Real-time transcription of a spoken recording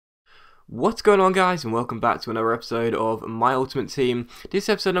What's going on, guys, and welcome back to another episode of My Ultimate Team. This is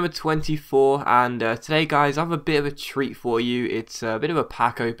episode number 24, and today, guys, I have a bit of a treat for you. It's a bit of a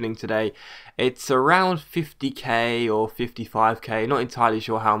pack opening today. It's around 50k or 55k, not entirely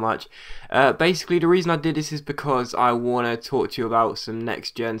sure how much. Basically, the reason I did this is because I want to talk to you about some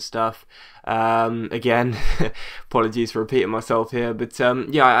next-gen stuff. Again, apologies for repeating myself here, but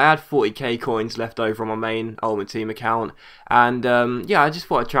yeah, I had 40k coins left over on my main Ultimate Team account, and yeah, I just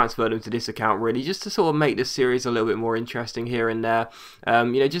thought I'd transfer them to this account, really, just to sort of make this series a little bit more interesting here and there.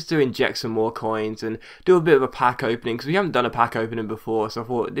 You know, just to inject some more coins and do a bit of a pack opening, because we haven't done a pack opening before, so I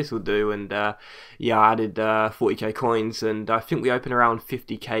thought this will do. And yeah, I added 40k coins, and I think we opened around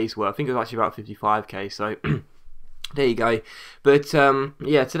 50k's worth. I think it was actually about 55k, so there you go. But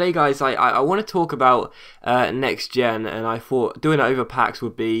yeah, today, guys, I want to talk about next gen, and I thought doing it over packs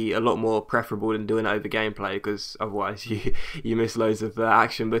would be a lot more preferable than doing it over gameplay, because otherwise you miss loads of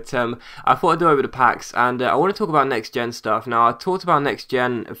action. But I thought I'd do it over the packs, and I want to talk about next gen stuff. Now, I talked about next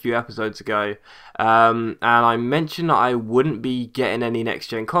gen a few episodes ago, and I mentioned that I wouldn't be getting any next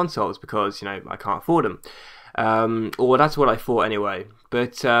gen consoles because, you know, I can't afford them. Or that's what I thought anyway.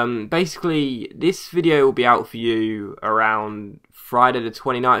 But basically, this video will be out for you around Friday the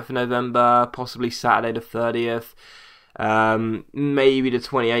 29th of November, possibly Saturday the 30th, maybe the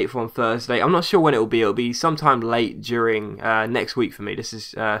 28th on Thursday. I'm not sure when it will be. It'll be sometime late during next week for me. This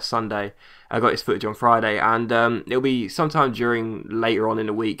is Sunday. I got this footage on Friday, and it'll be sometime during later on in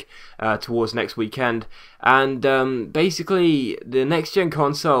the week, towards next weekend. And basically, the next gen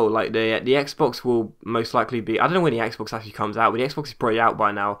console, like the Xbox, will most likely be. I don't know when the Xbox actually comes out, but the Xbox is probably out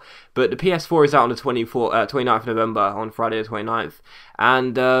by now. But the PS4 is out on the 29th of November, on Friday the 29th.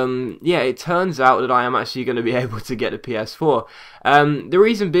 And yeah, it turns out that I am actually going to be able to get the PS4. The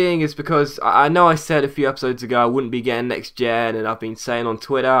reason being is because I know I said a few episodes ago I wouldn't be getting next gen, and I've been saying on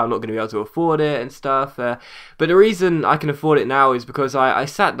Twitter I'm not going to be able to afford it and stuff. But the reason I can afford it now is because I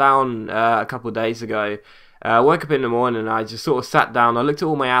sat down a couple of days ago. I woke up in the morning and I just sort of sat down, I looked at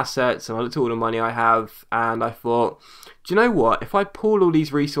all my assets and I looked at all the money I have, and I thought, do you know what, if I pull all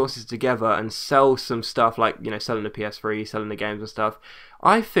these resources together and sell some stuff, like, you know, selling the PS3, selling the games and stuff,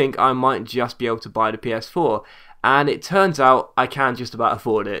 I think I might just be able to buy the PS4. And it turns out I can just about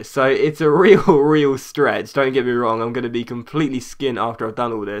afford it. So it's a real stretch, don't get me wrong, I'm going to be completely skint after I've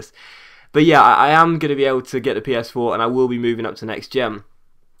done all this. But yeah, I am going to be able to get the PS4, and I will be moving up to next gen.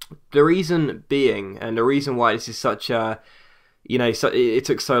 The reason being, and the reason why this is such a, you know, it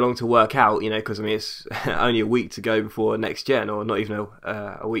took so long to work out, you know, because I mean, it's only a week to go before next gen, or not even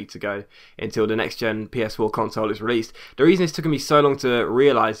a week to go until the next gen PS4 console is released. The reason it's taken me so long to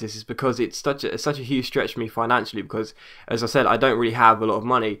realise this is because it's such a huge stretch for me financially, because, as I said, I don't really have a lot of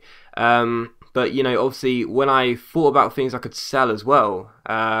money. But, you know, obviously, when I thought about things I could sell as well,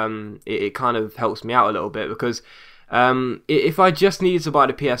 it kind of helps me out a little bit, because if I just needed to buy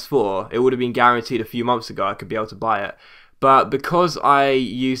the PS4, it would have been guaranteed a few months ago I could be able to buy it. But because I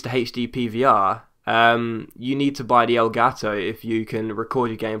used the HD PVR, you need to buy the Elgato if you can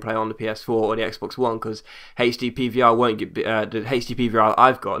record your gameplay on the PS4 or the Xbox One, because HD PVR won't get the HD PVR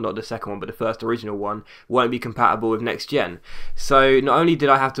I've got, not the second one but the first original one, won't be compatible with next gen. So not only did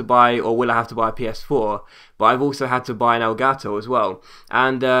I have to buy, or will I have to buy, a PS4, but I've also had to buy an Elgato as well.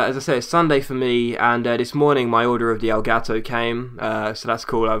 And as I said, it's Sunday for me, and this morning my order of the Elgato came, so that's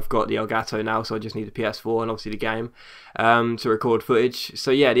cool. I've got the Elgato now, so I just need the PS4 and obviously the game to record footage. So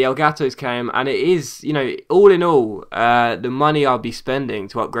yeah, the Elgatos came, and it is, you know, all in all, the money I'll be spending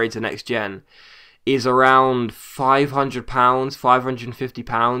to upgrade to next gen is around £500,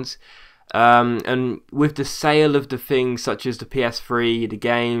 £550. And with the sale of the things such as the PS3, the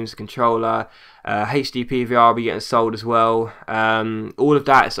games, the controller, HD PVR will be getting sold as well. All of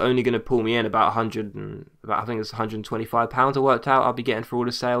that is only going to pull me in about I think it's £125 I worked out I'll be getting for all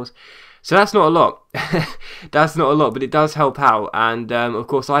the sales. So that's not a lot. That's not a lot, but it does help out. And of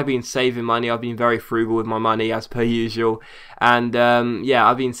course, I've been saving money. I've been very frugal with my money, as per usual. And yeah,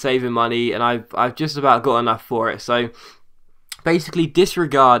 I've been saving money, and I've just about got enough for it. So basically,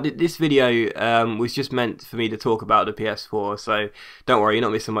 disregard this video. Was just meant for me to talk about the PS4, so don't worry, you're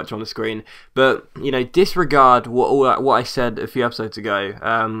not missing much on the screen. But, you know, disregard what I said a few episodes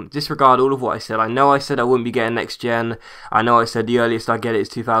ago. Disregard all of what I said. I know I said I wouldn't be getting next gen. I know I said the earliest I get it is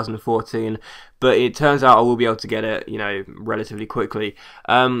 2014. But it turns out I will be able to get it, you know, relatively quickly.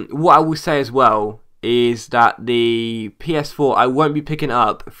 What I will say as well is that the PS4 I won't be picking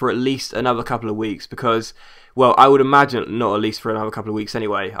up for at least another couple of weeks, because, well, I would imagine not at least for another couple of weeks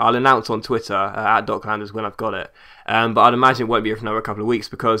anyway. I'll announce on Twitter at Docklanders when I've got it. But I'd imagine it won't be for another couple of weeks,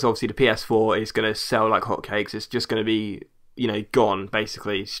 because obviously the PS4 is going to sell like hotcakes. It's just going to be gone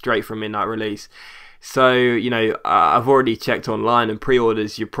basically straight from midnight release. So, I've already checked online, and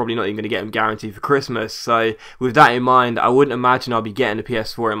pre-orders, you're probably not even going to get them guaranteed for Christmas. So, with that in mind, I wouldn't imagine I'll be getting a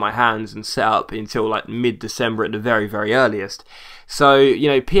PS4 in my hands and set up until like mid-December at the very, very earliest. So,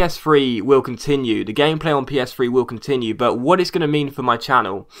 PS3 will continue. The gameplay on PS3 will continue, but what it's going to mean for my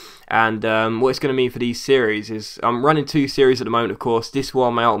channel and what it's going to mean for these series is I'm running 2 series at the moment, of course. This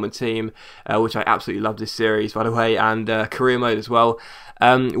one, my Ultimate Team, which I absolutely love this series, by the way, and Career Mode as well.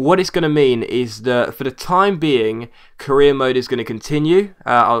 What it's going to mean is that for the time being, Career Mode is going to continue.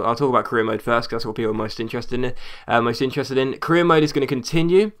 I'll talk about Career Mode first, because that's what people are most interested in. Career Mode is going to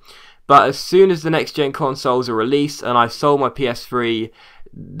continue, but as soon as the next gen consoles are released and I've sold my PS3,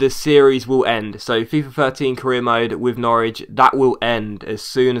 the series will end. So FIFA 13 Career Mode with Norwich, that will end as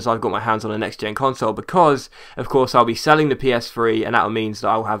soon as I've got my hands on a next gen console, because of course I'll be selling the PS3, and that means that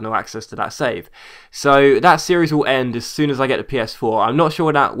I'll have no access to that save. So that series will end as soon as I get the PS4. I'm not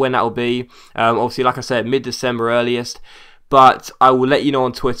sure when that will be. Obviously, like I said, mid-December earliest. But I will let you know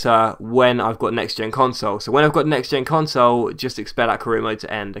on Twitter when I've got next gen console. So when I've got next gen console, just expect that Career Mode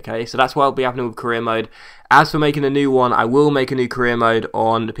to end, okay? So that's what will be happening with Career Mode. As for making a new one, I will make a new Career Mode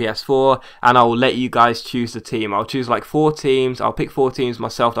on the PS4, and I will let you guys choose the team. I'll choose like 4 teams. I'll pick 4 teams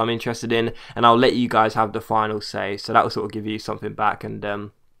myself that I'm interested in, and I'll let you guys have the final say. So that will sort of give you something back,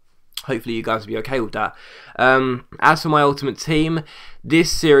 and hopefully you guys will be okay with that. As for my Ultimate Team, this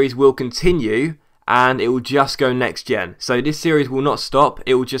series will continue, and it will just go next gen. So this series will not stop,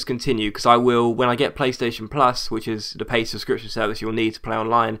 it will just continue, because I will, when I get PlayStation Plus, which is the paid subscription service you'll need to play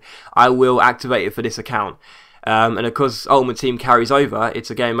online, I will activate it for this account. And because Ultimate Team carries over,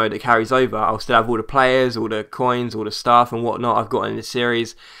 it's a game mode that carries over, I'll still have all the players, all the coins, all the stuff and whatnot I've got in this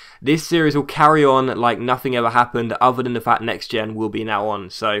series. This series will carry on like nothing ever happened, other than the fact next gen will be now on.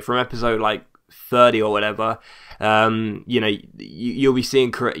 So from episode like 30 or whatever, you'll be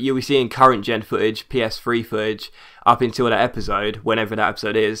seeing current gen footage, PS3 footage, up until that episode, whenever that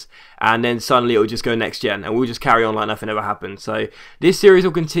episode is, and then suddenly it will just go next gen, and we'll just carry on like nothing ever happened. So this series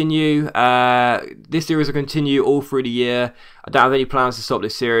will continue. All through the year. I don't have any plans to stop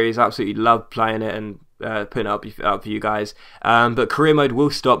this series. I absolutely love playing it and putting it up for you guys, but Career Mode will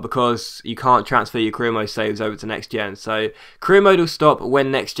stop because you can't transfer your Career Mode saves over to next gen. So Career Mode will stop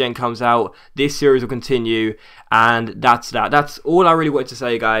when next gen comes out. This series will continue, and that's all I really wanted to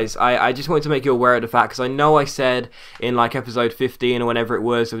say, guys. I just wanted to make you aware of the fact, because I know I said in like episode 15 or whenever it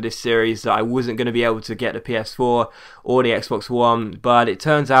was of this series that I wasn't going to be able to get the PS4 or the Xbox One, but it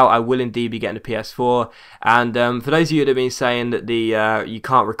turns out I will indeed be getting the PS4. And for those of you that have been saying that you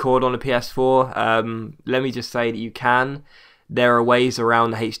can't record on the PS4, let me just say that you can. There are ways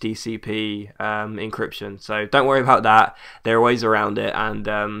around the HDCP encryption, so don't worry about that. There are ways around it, and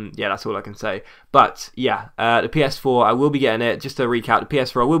yeah, that's all I can say. But yeah, the PS4, I will be getting it. Just to recap, the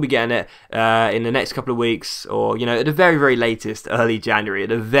PS4, I will be getting it in the next couple of weeks, or at the very, very latest, early January, at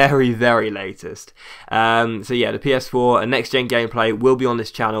the very, very latest. So yeah, the PS4 and next gen gameplay will be on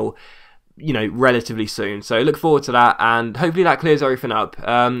this channel, relatively soon. So look forward to that, and hopefully that clears everything up.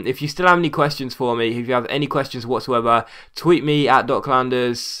 If you still have any questions for me, if you have any questions whatsoever, tweet me at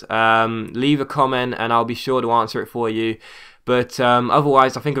 @DocLanders, leave a comment, and I'll be sure to answer it for you. But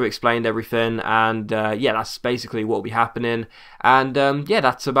otherwise, I think I've explained everything, and yeah, that's basically what will be happening. And yeah,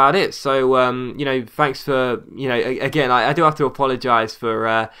 that's about it. So thanks for again, I do have to apologise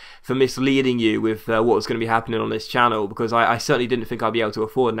for misleading you with what was going to be happening on this channel, because I certainly didn't think I'd be able to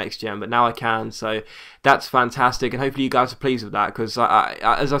afford next gen, but now I can. So that's fantastic, and hopefully you guys are pleased with that, because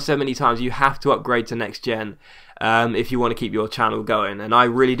as I've said many times, you have to upgrade to next gen if you want to keep your channel going, and I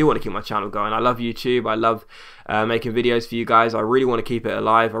really do want to keep my channel going. I love YouTube, I love making videos for you guys. I really want to keep it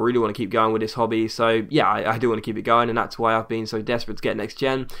alive, I really want to keep going with this hobby. So yeah, I do want to keep it going, and that's why I've been so desperate to get next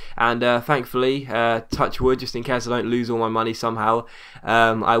gen. And thankfully, touch wood, just in case I don't lose all my money somehow,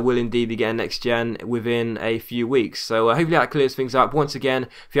 I will indeed be getting next gen within a few weeks. So hopefully that clears things up. Once again,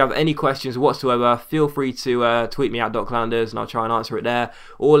 if you have any questions whatsoever, feel free to tweet me at @DocLanders, and I'll try and answer it there,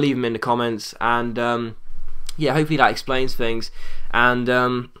 or leave them in the comments. And yeah, hopefully that explains things, and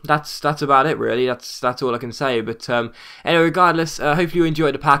that's about it really. That's all I can say. But anyway, regardless, hopefully you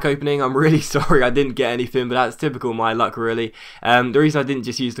enjoyed the pack opening. I'm really sorry I didn't get anything, but that's typical of my luck really. The reason I didn't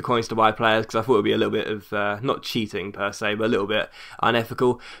just use the coins to buy players, because I thought it would be a little bit of not cheating per se, but a little bit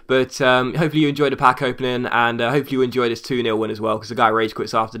unethical. But hopefully you enjoyed the pack opening, and hopefully you enjoyed this 2-0 win as well, because the guy rage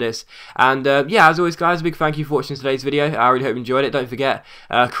quits after this. And yeah, as always guys, a big thank you for watching today's video. I really hope you enjoyed it. Don't forget,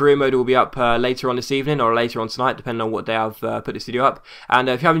 Career Mode will be up later on this evening, or later on tonight, depending on what day I've put this video up. And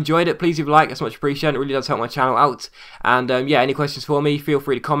if you have enjoyed it, please leave a like. That's much appreciated. It really does help my channel out. And yeah, any questions for me, feel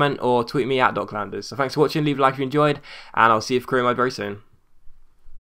free to comment or tweet me at Docklanders. So thanks for watching. Leave a like if you enjoyed, and I'll see you for career mode very soon.